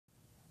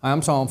Hi,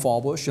 I'm Tom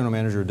Fallbush, General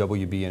Manager of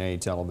WBNA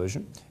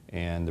Television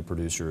and the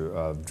producer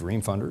of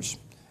Dream Funders.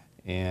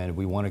 And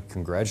we want to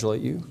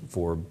congratulate you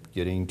for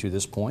getting to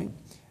this point.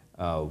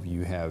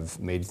 You have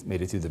made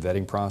it through the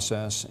vetting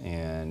process,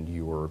 and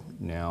you are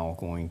now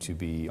going to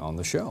be on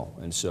the show,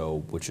 and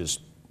so, which is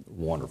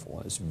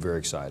wonderful. It's very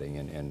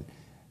exciting,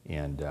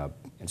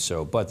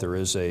 but there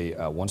is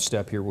a one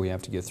step here we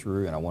have to get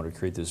through, and I want to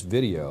create this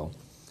video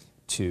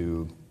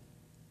to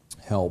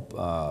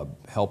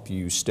help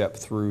you step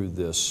through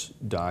this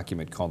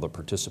document called the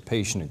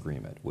Participation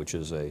Agreement, which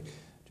is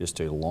it's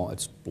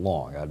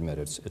long. I admit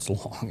it's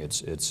long.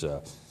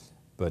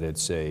 But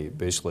it's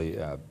basically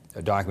a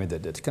document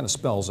that kind of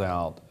spells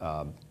out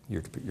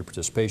your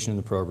participation in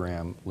the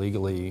program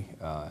legally,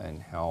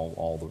 and how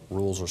all the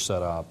rules are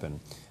set up,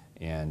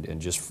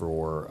 and just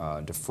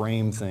to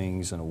frame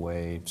things in a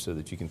way so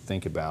that you can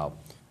think about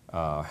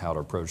how to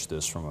approach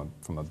this from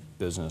a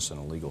business and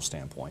a legal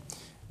standpoint.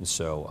 And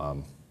so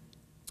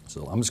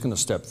I'm just going to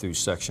step through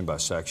section by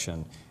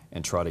section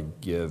and try to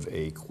give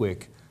a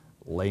quick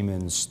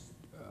layman's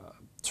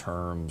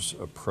terms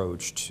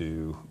approach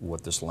to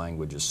what this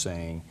language is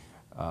saying.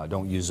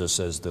 Don't use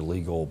this as the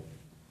legal,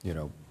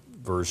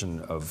 version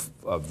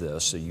of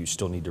this. So you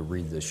still need to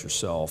read this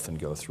yourself and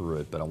go through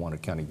it. But I want to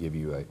kind of give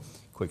you a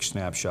quick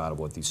snapshot of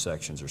what these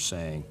sections are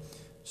saying,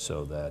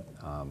 so that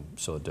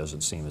so it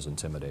doesn't seem as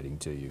intimidating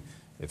to you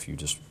if you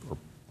just are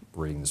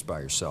reading this by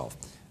yourself.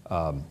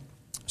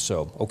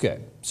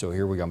 Okay, so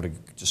here we go. I'm going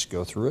to just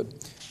go through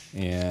it,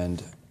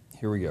 and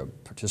here we go.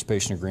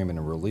 Participation agreement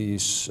and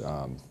release.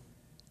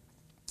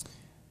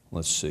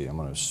 Let's see. I'm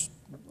going to,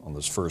 on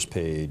this first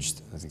page,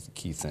 I think the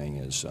key thing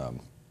is I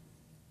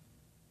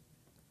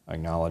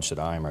acknowledge that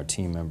I am a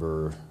team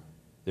member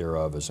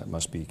thereof, as it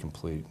must be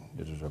complete.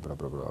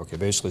 Okay,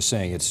 basically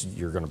saying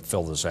you're going to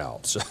fill this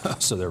out.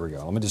 So there we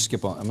go. Let me just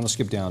skip on. I'm going to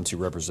skip down to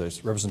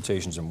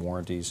representations and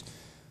warranties.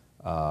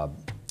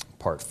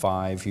 Part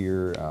 5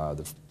 here.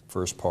 The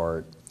first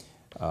part,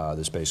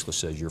 this basically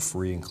says you're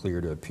free and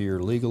clear to appear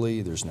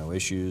legally. There's no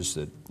issues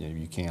that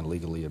you can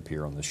legally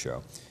appear on the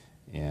show.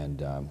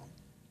 And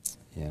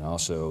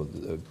also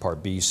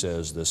part B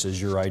says this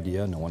is your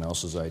idea, no one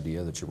else's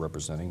idea that you're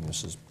representing.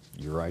 This is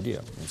your idea.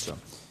 And so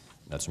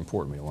that's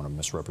important. We don't want to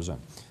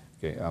misrepresent.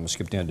 Okay, I'm going to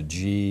skip down to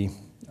G.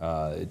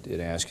 It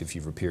asks if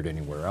you've appeared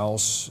anywhere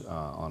else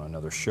on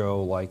another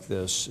show like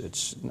this.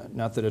 It's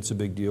not that it's a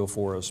big deal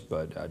for us,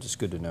 but just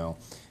good to know.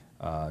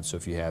 So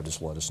if you have,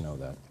 just let us know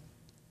that.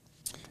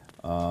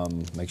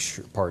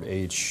 Part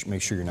H,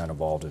 make sure you're not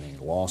involved in any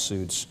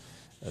lawsuits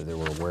that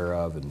we're aware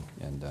of,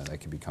 and that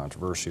can be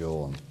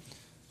controversial, and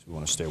so we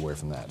want to stay away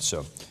from that.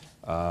 So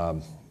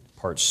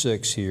part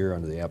 6 here,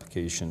 under the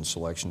application,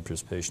 selection,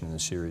 participation in the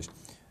series,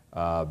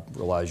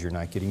 realize you're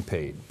not getting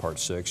paid. Part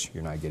 6,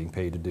 you're not getting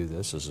paid to do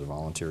this. This is a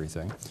voluntary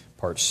thing.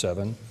 Part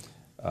 7,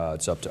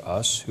 it's up to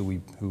us who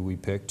we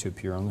pick to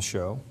appear on the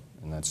show,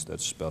 and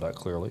that's spelled out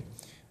clearly.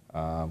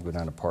 Go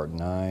down to part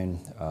 9.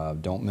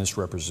 Don't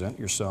misrepresent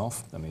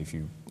yourself. I mean, if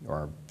you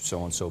are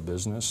so-and-so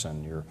business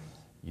and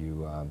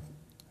you are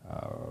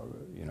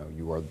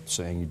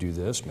saying you do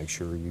this, make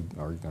sure you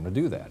are going to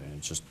do that. And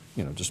it's just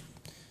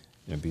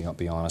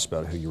be honest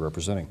about who you're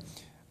representing.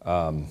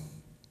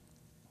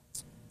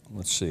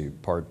 Let's see,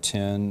 part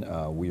 10.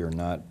 We are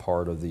not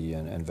part of the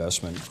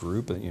investment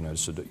group.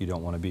 So you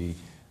don't want to be.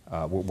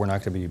 We're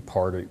not going to be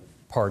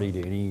party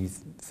to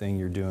anything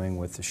you're doing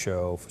with the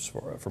show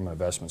from an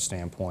investment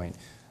standpoint.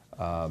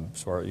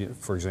 For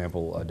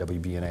example,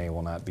 WBNA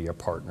will not be a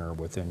partner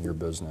within your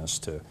business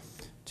to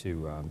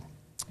do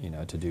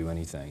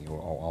anything.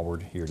 All we're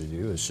here to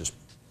do is just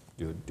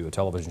do a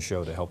television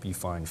show to help you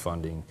find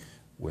funding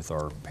with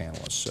our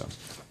panelists. So,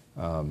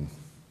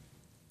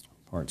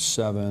 part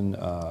 7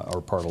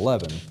 or part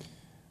 11,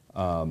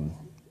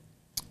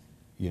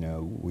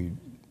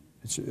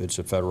 It's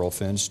a federal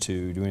offense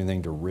to do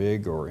anything to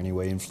rig or any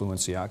way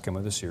influence the outcome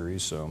of the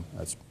series, so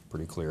that's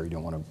pretty clear. You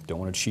don't want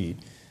to cheat.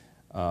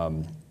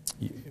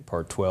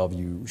 Part 12,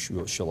 you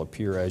shall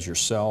appear as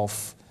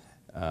yourself,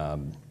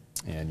 and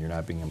you're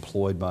not being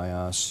employed by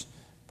us.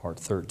 Part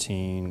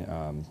 13,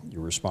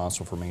 you're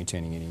responsible for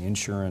maintaining any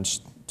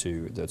insurance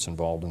that's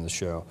involved in the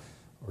show,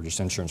 or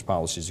just insurance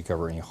policies to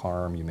cover any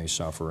harm you may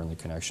suffer in the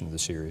connection to the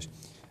series.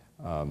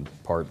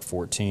 Part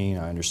 14,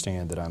 I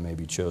understand that I may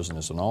be chosen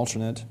as an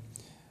alternate.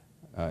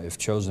 If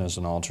chosen as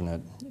an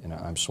alternate and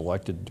I'm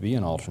selected to be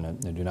an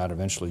alternate and do not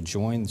eventually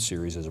join the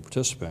series as a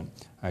participant,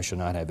 I shall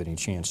not have any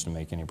chance to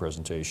make any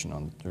presentation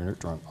on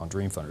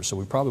Dream Funders. So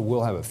we probably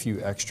will have a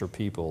few extra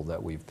people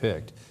that we've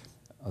picked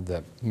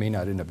that may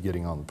not end up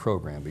getting on the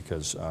program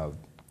because of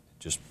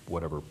just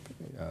whatever,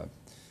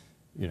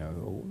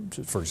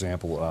 for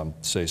example,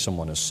 say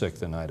someone is sick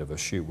the night of a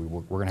shoot,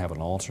 we're going to have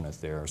an alternate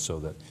there so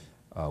that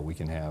we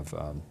can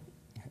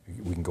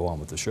go on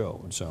with the show.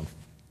 And so.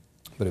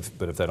 But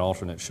if that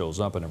alternate shows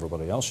up and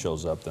everybody else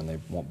shows up, then they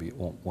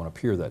won't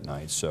appear that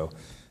night. So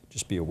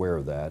just be aware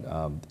of that.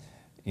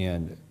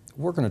 And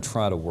we're going to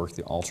try to work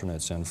the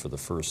alternates in for the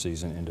first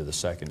season into the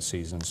second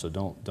season. So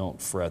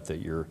don't fret that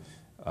you're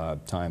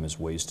time is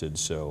wasted.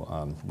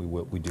 So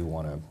we do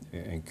want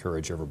to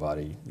encourage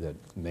everybody that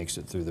makes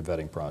it through the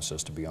vetting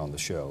process to be on the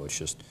show. It's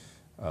just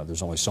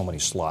there's only so many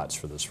slots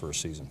for this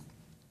first season.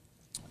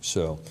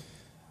 So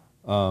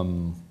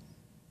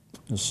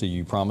let's see,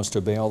 you promised to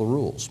obey all the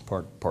rules,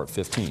 part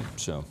 15.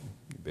 So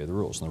you obey the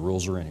rules, and the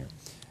rules are in here.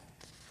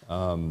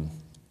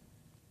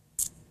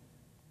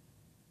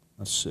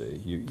 Let's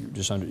see, you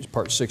just under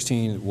part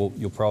 16,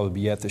 you'll probably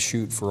be at the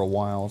shoot for a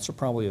while. It's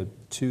probably a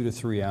 2 to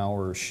 3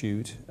 hour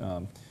shoot.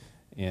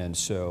 And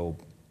so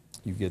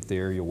you get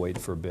there, you'll wait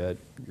for a bit,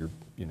 you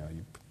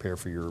prepare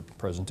for your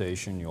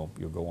presentation, you'll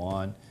go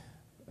on.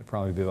 It'll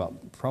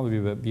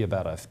probably be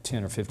about a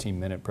 10 or 15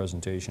 minute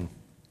presentation.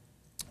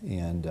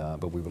 And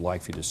but we would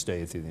like for you to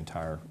stay through the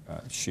entire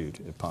shoot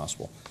if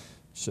possible.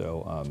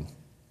 So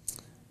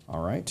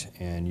all right,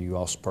 and you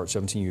also, part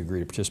 17, you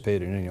agree to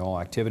participate in any and all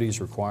activities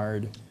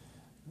required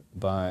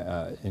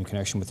by in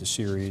connection with the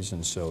series,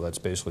 and so that's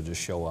basically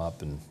just show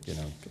up and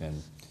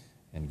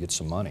and get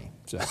some money.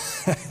 So,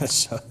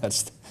 so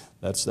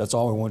that's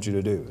all we want you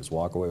to do is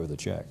walk away with a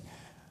check.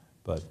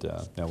 But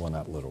no, well,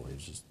 not literally.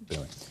 It's just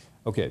anyway.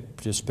 Okay,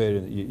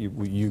 participate.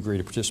 You agree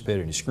to participate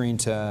in any screen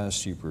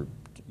tests. You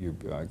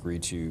agree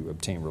to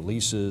obtain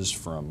releases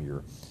from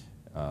your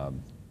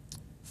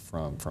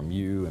from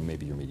you and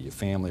maybe your immediate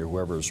family or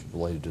whoever is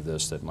related to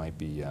this that might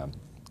be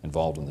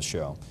involved in the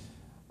show.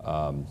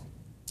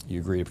 You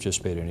agree to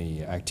participate in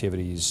any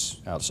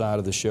activities outside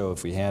of the show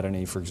if we had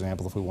any. For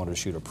example, if we wanted to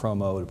shoot a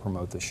promo to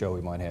promote the show,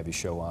 we might have you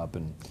show up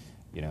and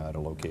at a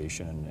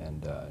location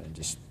and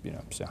just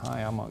say,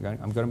 hi, I'm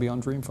going to be on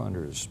Dream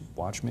Funders.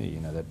 Watch me.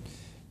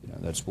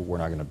 That's what we're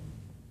not going to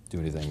do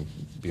anything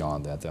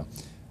beyond that though.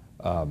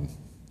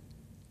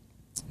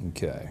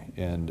 Okay,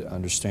 and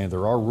understand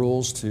there are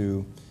rules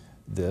to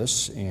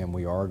this, and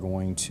we are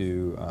going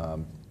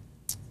to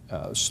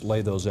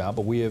lay those out,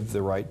 but we have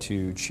the right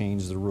to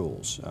change the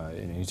rules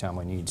anytime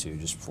we need to,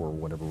 just for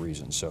whatever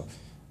reason. So,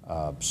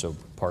 so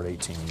part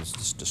 18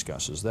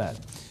 discusses that.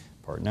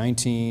 Part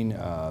 19,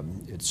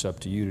 it's up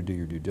to you to do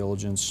your due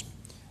diligence.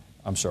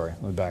 I'm sorry,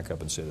 let me back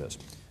up and say this.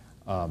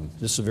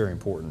 This is a very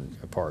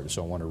important part,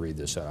 so I want to read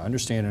this out. I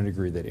understand and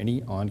agree that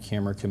any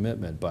on-camera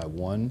commitment by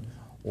one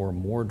or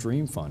more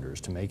Dream Funders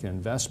to make an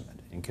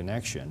investment in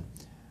connection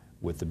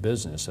with the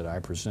business that I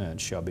present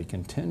shall be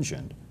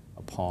contingent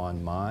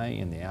upon my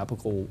and the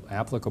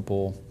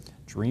applicable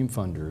Dream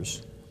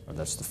Funders, or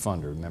that's the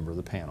funder, member of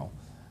the panel,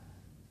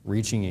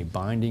 reaching a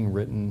binding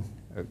written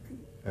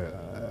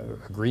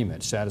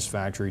agreement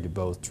satisfactory to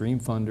both Dream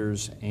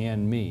Funders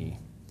and me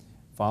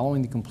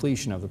following the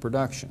completion of the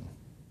production.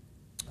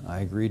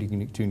 I agree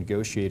to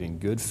negotiate in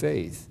good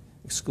faith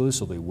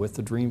exclusively with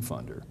the Dream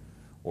Funder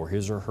or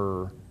his or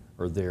her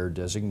or their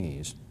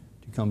designees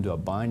to come to a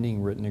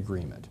binding written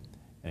agreement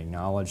and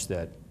acknowledge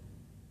that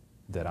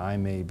I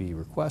may be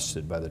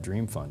requested by the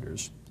Dream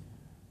Funders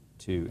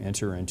to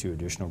enter into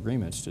additional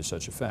agreements to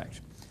such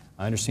effect.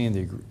 I understand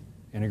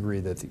and agree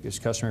that it's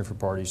customary for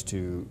parties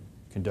to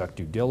conduct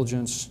due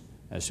diligence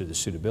as to the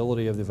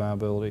suitability of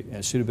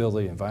the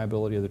suitability and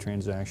viability of the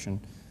transaction.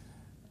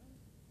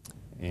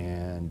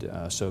 And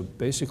so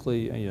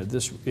basically,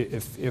 this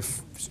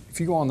if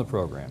you go on the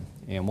program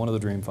and one of the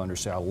Dream Funders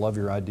say, "I love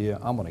your idea.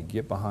 I'm going to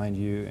get behind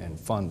you and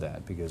fund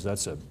that because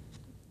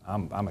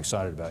I'm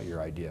excited about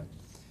your idea."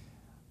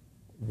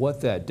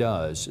 What that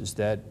does is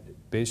that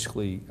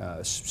basically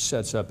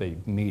sets up a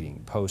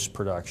meeting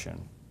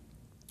post-production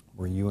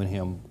where you and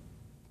him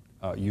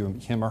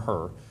or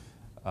her,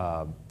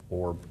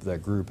 or the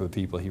group of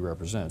people he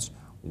represents,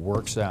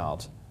 works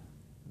out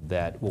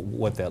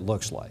what that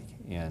looks like.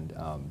 And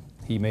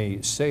he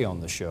may say on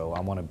the show,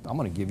 I'm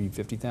going to give you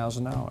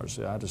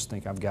 $50,000. I just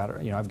think I've got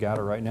it. I've got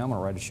it right now. I'm going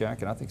to write a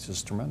check, and I think this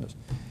is tremendous.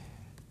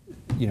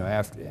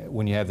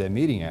 When you have that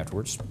meeting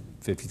afterwards,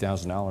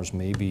 $50,000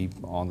 may be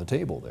on the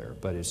table there,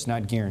 but it's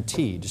not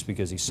guaranteed just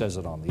because he says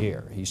it on the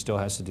air. He still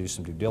has to do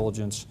some due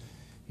diligence.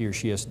 He or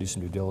she has to do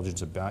some due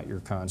diligence about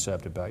your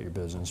concept, about your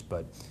business.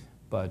 But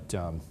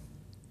let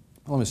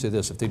me say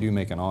this: if they do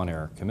make an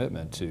on-air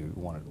commitment to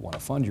want to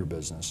fund your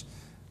business,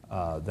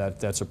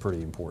 that's a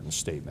pretty important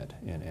statement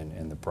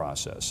in the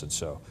process. And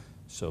so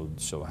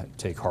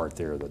take heart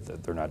there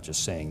that they're not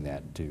just saying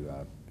that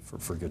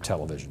for good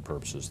television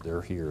purposes.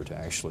 They're here to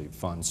actually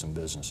fund some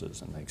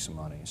businesses and make some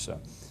money. So.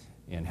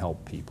 And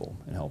help people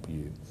and help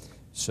you.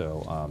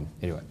 So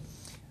anyway,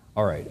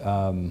 all right.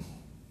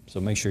 So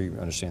make sure you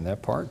understand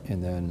that part.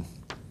 And then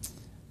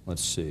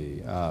let's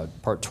see,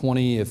 part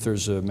 20. If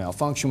there's a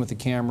malfunction with the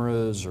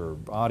cameras or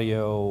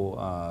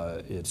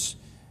audio, it's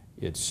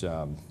that's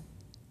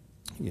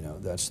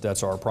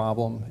our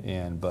problem.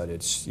 But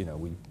it's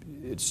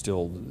it's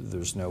still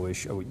there's no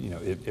issue.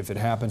 If it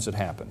happens, it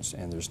happens,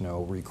 and there's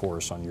no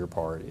recourse on your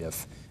part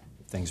if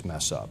things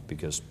mess up,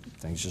 because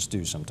things just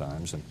do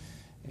sometimes.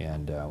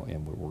 And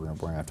we're going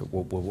to have to.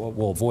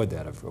 We'll avoid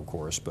that, of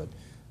course. But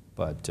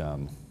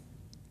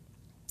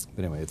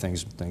anyway,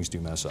 things do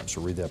mess up.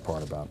 So read that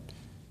part about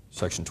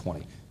section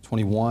 20.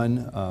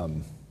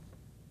 21.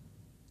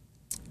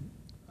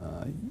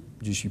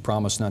 You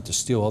promise not to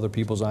steal other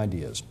people's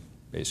ideas.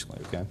 basically,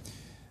 okay?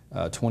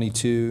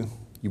 22,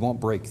 you won't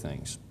break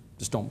things.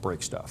 Just don't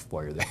break stuff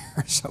while you're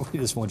there. So we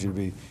just want you to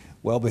be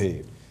well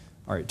behaved.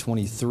 All right,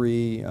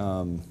 23,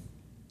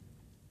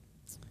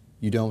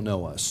 you don't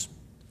know us.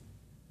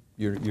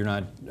 You're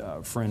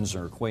not friends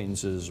or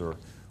acquaintances or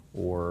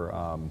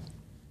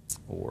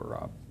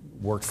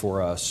worked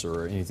for us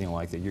or anything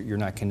like that. You're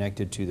not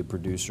connected to the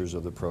producers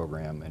of the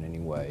program in any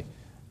way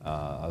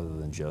other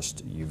than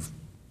just you've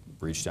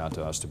reached out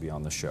to us to be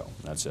on the show.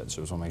 That's it.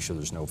 So just want to make sure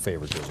there's no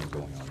favoritism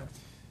going on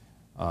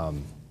there.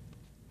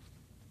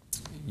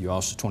 You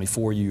also,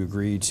 24, you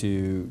agree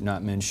to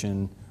not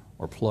mention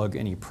or plug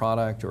any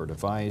product or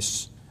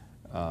device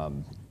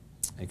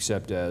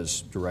except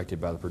as directed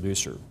by the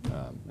producer.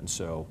 And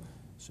so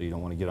you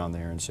don't want to get on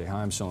there and say,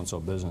 hi, I'm so-and-so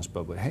business,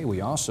 but hey,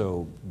 we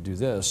also do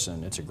this,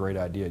 and it's a great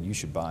idea, you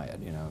should buy it.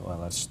 You know, well,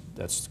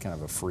 that's kind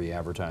of a free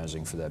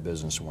advertising for that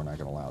business, and we're not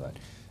going to allow that.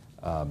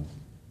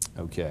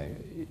 Okay.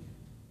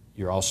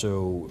 You're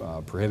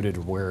also prohibited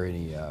to wear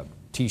any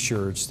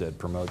T-shirts that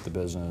promote the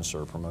business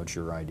or promote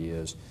your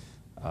ideas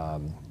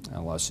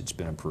unless it's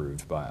been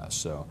approved by us.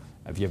 So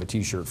if you have a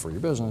T-shirt for your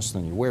business,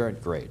 then you wear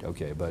it, great,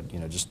 okay, but you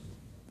know, just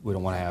we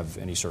don't want to have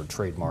any sort of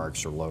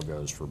trademarks or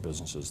logos for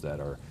businesses that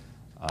are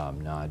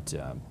not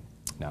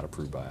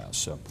approved by us.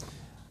 So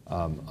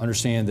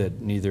understand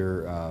that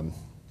neither,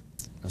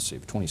 let's see,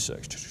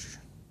 26.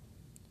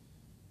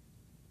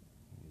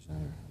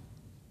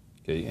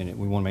 Okay, and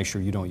we want to make sure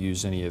you don't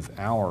use any of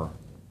our,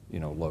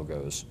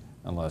 logos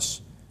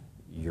unless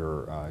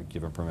you're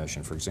given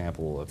permission. For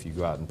example, if you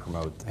go out and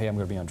promote, hey, I'm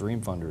going to be on Dream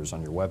Funders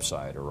on your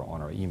website or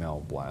on our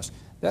email blast,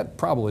 that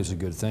probably is a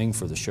good thing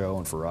for the show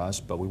and for us,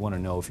 but we want to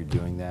know if you're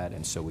doing that,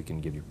 and so we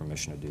can give you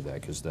permission to do that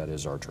because that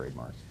is our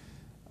trademark.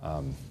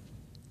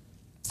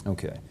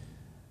 Okay.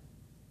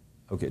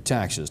 Okay,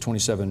 taxes.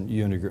 27,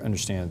 you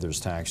understand there's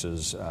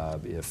taxes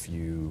if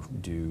you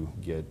do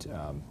get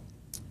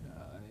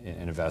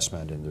an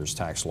investment, and there's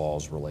tax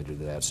laws related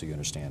to that, so you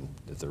understand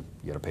that you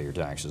got to pay your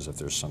taxes if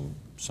there's some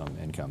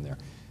income there.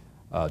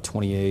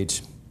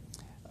 28,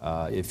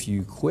 if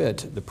you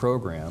quit the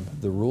program,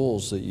 the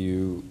rules that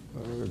you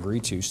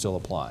agree to still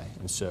apply,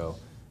 and so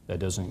that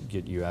doesn't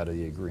get you out of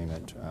the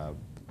agreement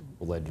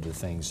related to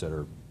things that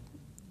are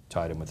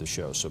tied in with the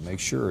show. So make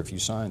sure if you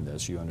sign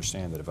this, you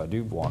understand that if I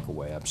do walk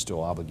away, I'm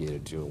still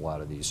obligated to a lot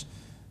of these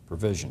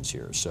provisions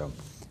here. So,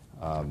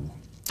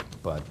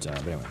 but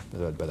anyway,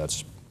 but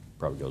that's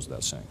probably goes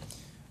without saying.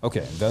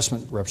 Okay,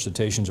 investment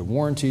representations and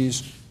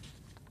warranties.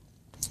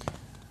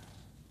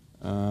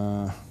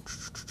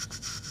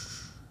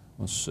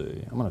 Let's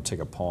see. I'm going to take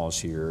a pause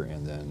here,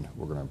 and then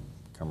we're going to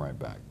come right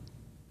back.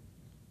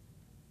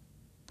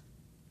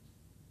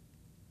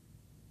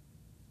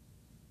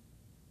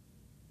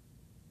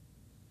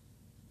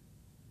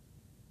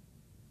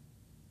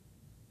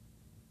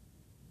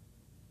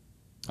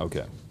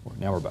 Okay,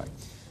 now we're back.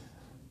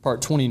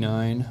 Part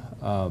 29,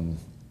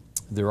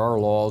 there are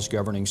laws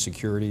governing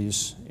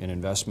securities and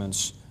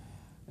investments,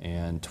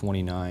 and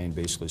 29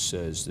 basically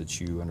says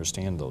that you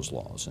understand those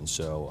laws. And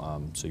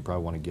so, so you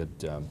probably want to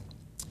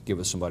get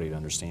with somebody to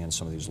understand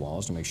some of these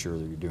laws to make sure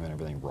that you're doing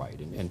everything right.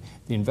 And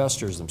the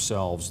investors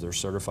themselves, they're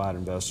certified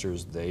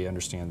investors, they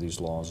understand these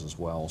laws as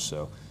well.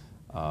 So,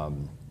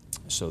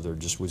 so we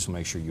just want to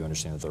make sure you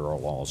understand that there are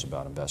laws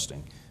about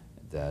investing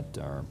that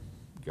are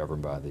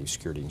governed by the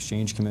Securities and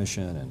Exchange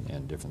Commission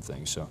and different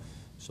things. So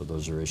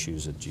those are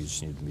issues that you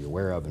just need to be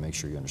aware of and make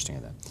sure you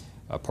understand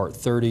that. Part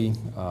 30,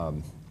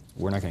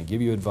 we're not going to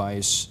give you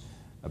advice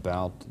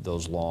about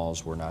those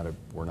laws. We're not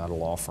a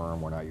law firm.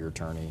 We're not your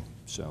attorney.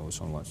 So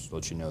I want to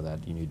let you know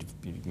that you need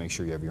to make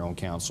sure you have your own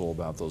counsel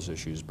about those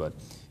issues, but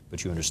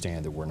you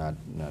understand that we're not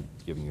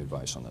giving you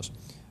advice on this.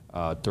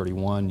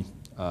 31,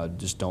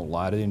 just don't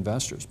lie to the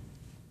investors.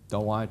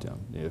 Don't lie to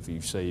them. If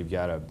you say you've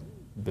got a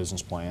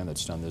business plan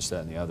that's done this,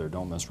 that, and the other,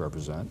 don't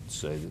misrepresent.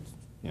 Say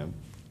that,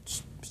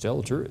 just tell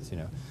the truth,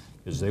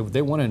 because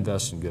they want to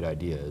invest in good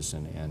ideas,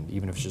 and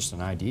even if it's just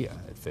an idea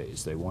at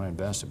phase, they want to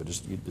invest it, but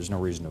there's no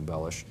reason to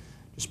embellish.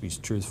 Just be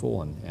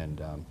truthful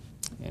and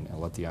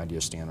let the idea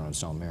stand on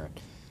its own merit.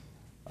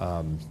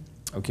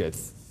 Okay, I'm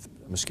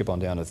going to skip on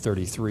down to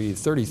 33.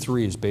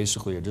 33 is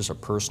basically just a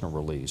personal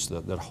release.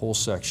 That whole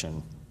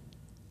section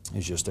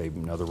is just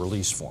another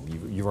release form.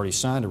 You've already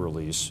signed a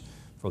release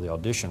for the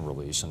audition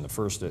release in the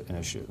first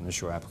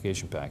initial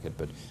application packet,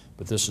 but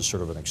this is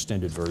sort of an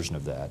extended version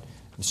of that.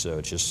 And so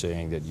it's just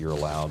saying that you're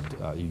allowed,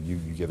 you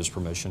give us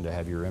permission to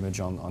have your image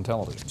on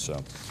television.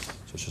 So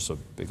it's just a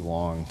big,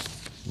 long,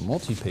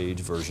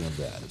 multi-page version of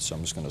that. So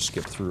I'm just going to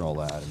skip through all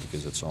that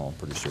because it's all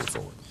pretty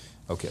straightforward.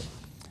 Okay,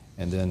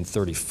 and then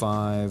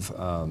 35,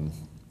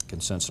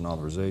 consents and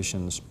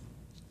authorizations.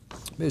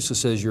 Basically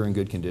says you're in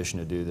good condition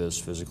to do this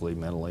physically,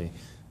 mentally,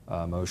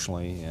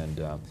 emotionally, and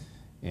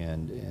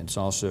it's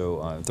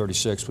also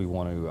 36. We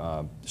want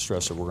to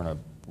stress that we're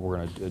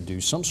going to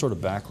do some sort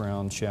of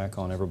background check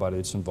on everybody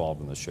that's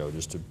involved in the show,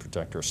 just to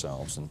protect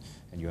ourselves, and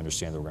you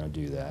understand that we're going to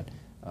do that.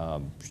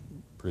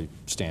 Pretty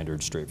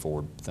standard,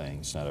 straightforward thing.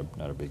 It's not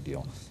a big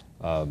deal.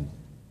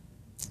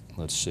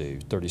 Let's see,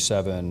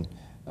 37.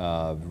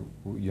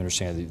 You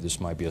understand that this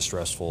might be a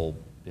stressful,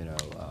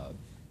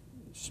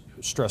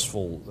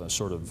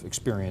 sort of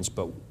experience,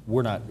 but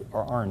we're not.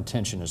 Our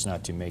intention is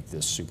not to make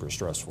this super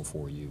stressful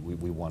for you.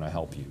 We want to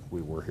help you.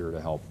 We're here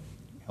to help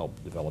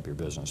develop your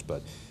business,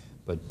 but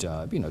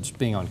just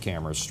being on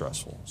camera is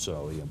stressful.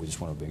 So we just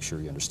want to make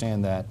sure you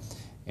understand that,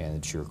 and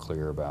that you're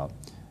clear about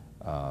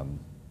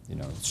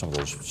some of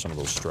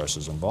those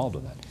stresses involved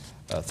in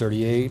that.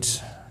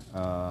 38.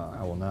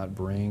 I will not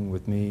bring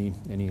with me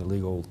any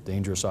illegal,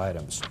 dangerous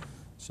items.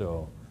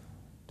 So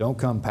don't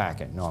come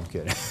packing. No, I'm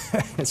kidding.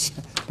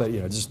 But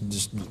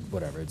just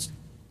whatever. It's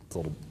a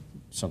little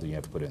something you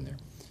have to put in there.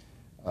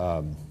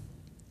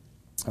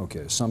 Okay,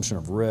 assumption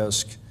of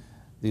risk.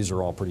 These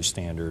are all pretty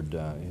standard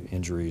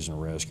injuries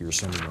and risk. You're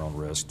assuming your own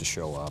risk to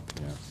show up.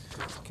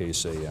 In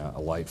case a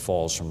light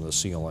falls from the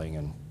ceiling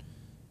and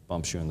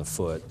bumps you in the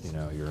foot,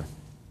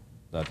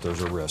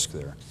 there's a risk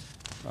there.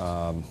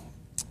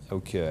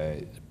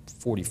 Okay,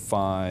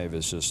 45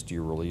 is just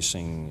you're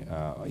releasing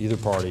either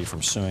party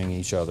from suing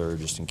each other,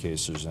 just in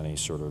case there's any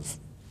sort of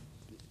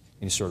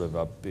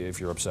if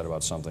you're upset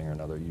about something or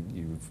another,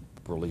 you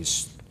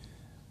release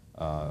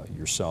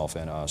yourself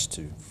and us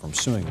from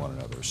suing one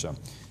another. So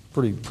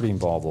pretty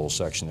involved little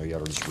section there. You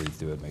got to just read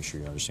through it, make sure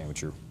you understand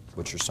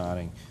what you're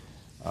signing.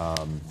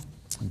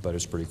 But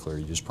it's pretty clear.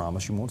 You just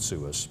promise you won't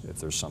sue us if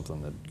there's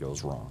something that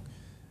goes wrong.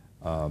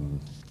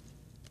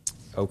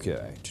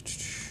 Okay.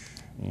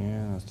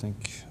 Yeah, I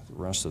think the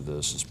rest of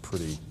this is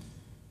pretty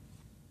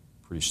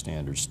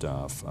standard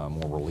stuff.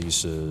 More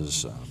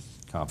releases,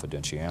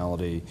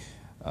 confidentiality.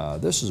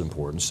 This is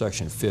important.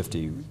 Section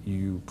 50,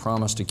 you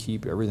promise to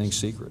keep everything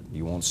secret.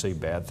 You won't say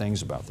bad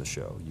things about the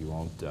show. You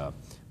won't,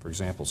 for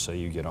example, say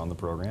you get on the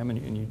program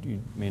and you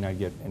may not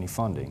get any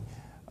funding.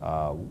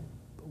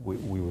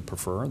 We would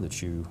prefer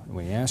that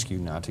we ask you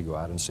not to go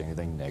out and say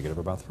anything negative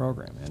about the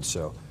program. And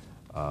so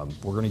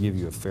we're going to give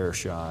you a fair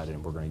shot,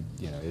 and we're going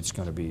to, it's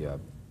going to be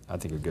I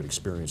think a good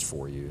experience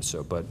for you.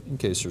 So, but in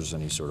case there's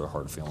any sort of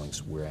hard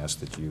feelings, we ask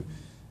that you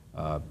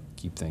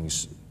keep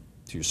things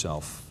to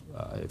yourself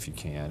if you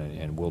can,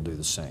 and we'll do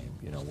the same.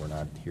 We're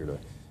not here to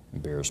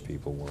embarrass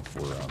people.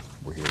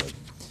 We're here to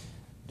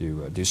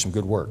do some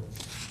good work.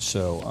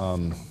 So,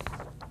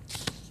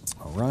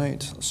 all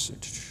right. Let's see.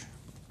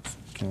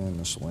 Okay,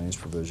 miscellaneous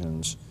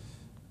provisions.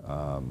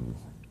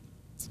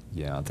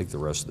 Yeah, I think the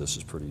rest of this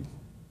is pretty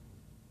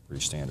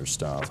standard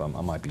stuff. I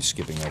might be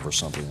skipping over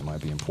something that might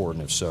be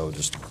important. If so,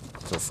 just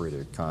feel free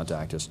to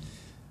contact us.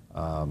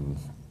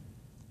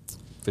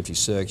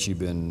 56, you've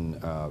been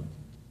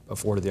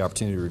afforded the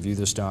opportunity to review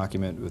this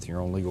document with your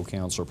own legal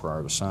counsel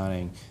prior to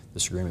signing.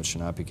 This agreement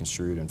should not be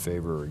construed in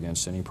favor or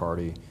against any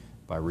party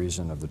by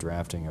reason of the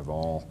drafting of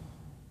all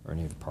or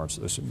any of the parts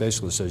of this. It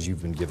basically says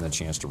you've been given a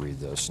chance to read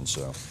this, and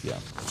so, yeah,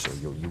 so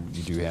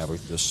you do have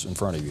this in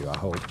front of you, I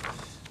hope.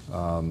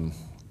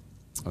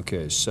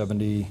 Okay,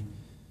 70.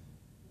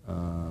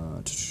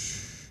 Oh,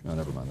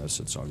 never mind,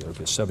 it's all good.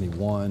 Okay,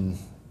 71,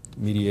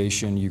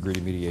 mediation. You agree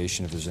to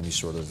mediation if there's any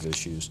sort of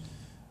issues.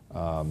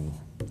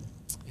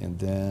 And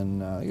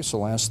then I guess the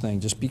last thing,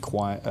 just be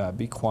quiet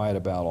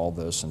about all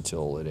this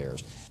until it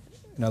airs.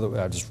 In other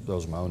words, just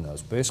those are my own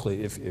notes.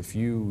 Basically, if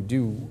you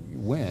do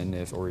win,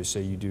 or you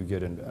say you do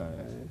get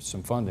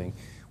some funding,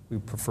 we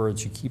prefer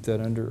that you keep that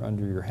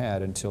under your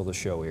hat until the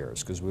show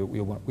airs, because we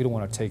don't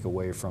want to take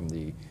away from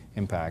the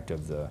impact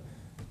of the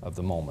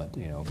moment,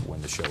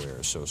 when the show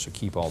airs. So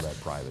keep all that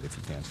private if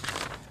you can.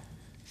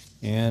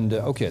 And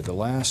okay, the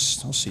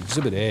last, let's see,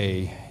 Exhibit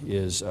A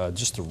is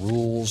just the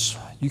rules.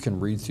 You can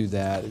read through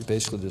that. It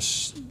basically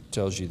just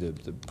tells you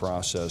the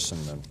process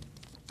and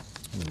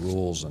the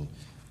rules. And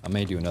I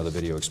may do another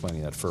video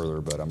explaining that further,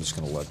 but I'm just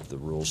going to let the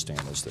rules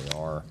stand as they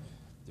are.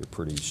 They're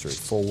pretty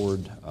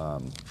straightforward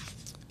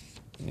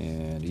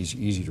and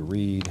easy to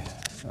read.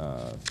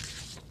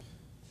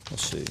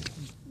 Let's see.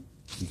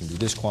 You can be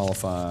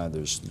disqualified.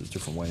 There's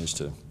different ways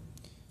to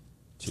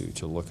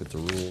look at the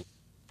rules.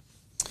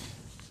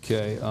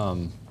 Okay,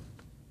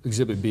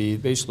 Exhibit B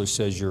basically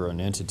says you're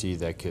an entity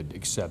that could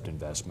accept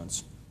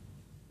investments.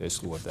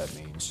 Basically, what that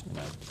means.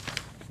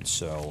 And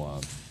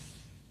so,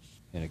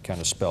 and it kind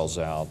of spells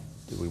out.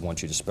 We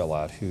want you to spell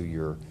out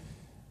who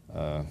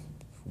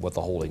what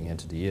the holding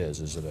entity is.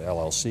 Is it an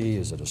LLC?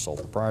 Is it a sole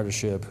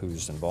proprietorship?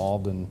 Who's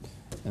involved in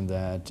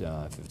that?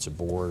 If it's a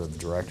board of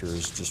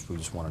directors, we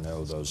just want to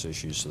know those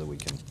issues so that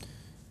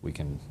we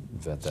can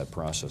vet that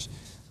process.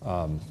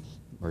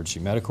 Emergency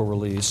medical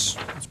release,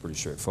 it's pretty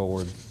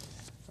straightforward.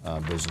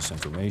 Business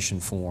information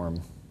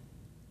form,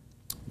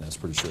 that's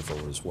pretty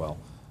straightforward as well.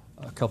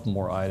 A couple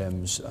more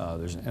items.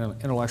 There's an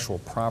intellectual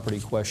property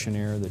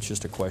questionnaire that's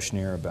just a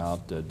questionnaire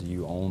about do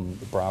you own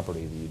the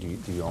property,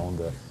 do you own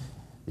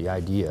the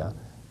idea,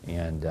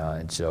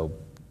 and so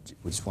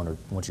we just want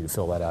you to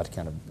fill that out to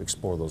kind of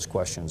explore those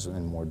questions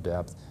in more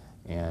depth.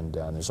 And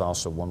there's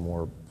also one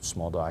more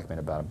small document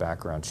about a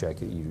background check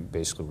that you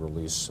basically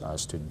release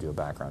us to do a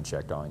background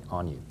check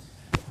on you.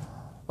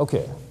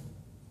 Okay,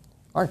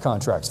 our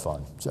contract's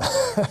fun,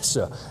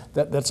 so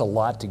that's a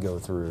lot to go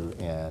through,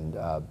 and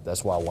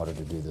that's why I wanted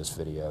to do this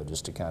video,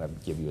 just to kind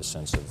of give you a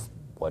sense of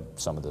what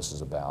some of this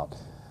is about.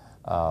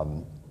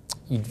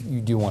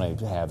 You do want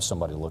to have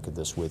somebody look at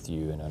this with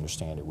you and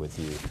understand it with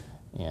you.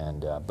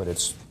 And, but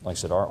it's, like I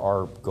said,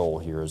 our goal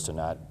here is to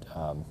not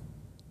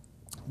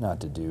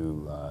to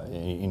do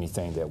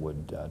anything that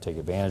would take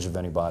advantage of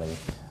anybody.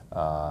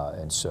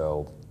 And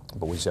so,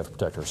 but we just have to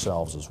protect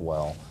ourselves as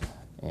well.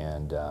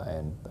 And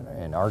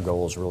our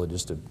goal is really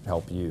just to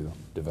help you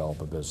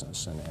develop a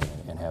business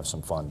and have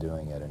some fun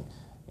doing it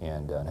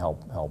and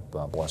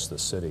help bless the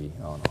city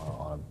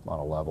on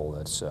a level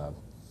that's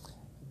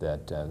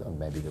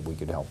maybe that we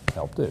could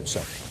help do.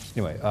 So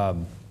anyway,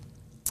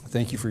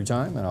 thank you for your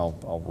time, and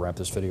I'll wrap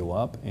this video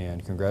up.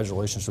 And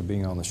congratulations for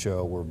being on the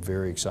show. We're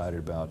very excited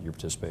about your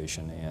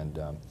participation, and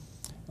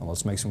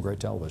let's make some great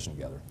television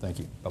together. Thank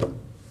you.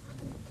 Bye-bye.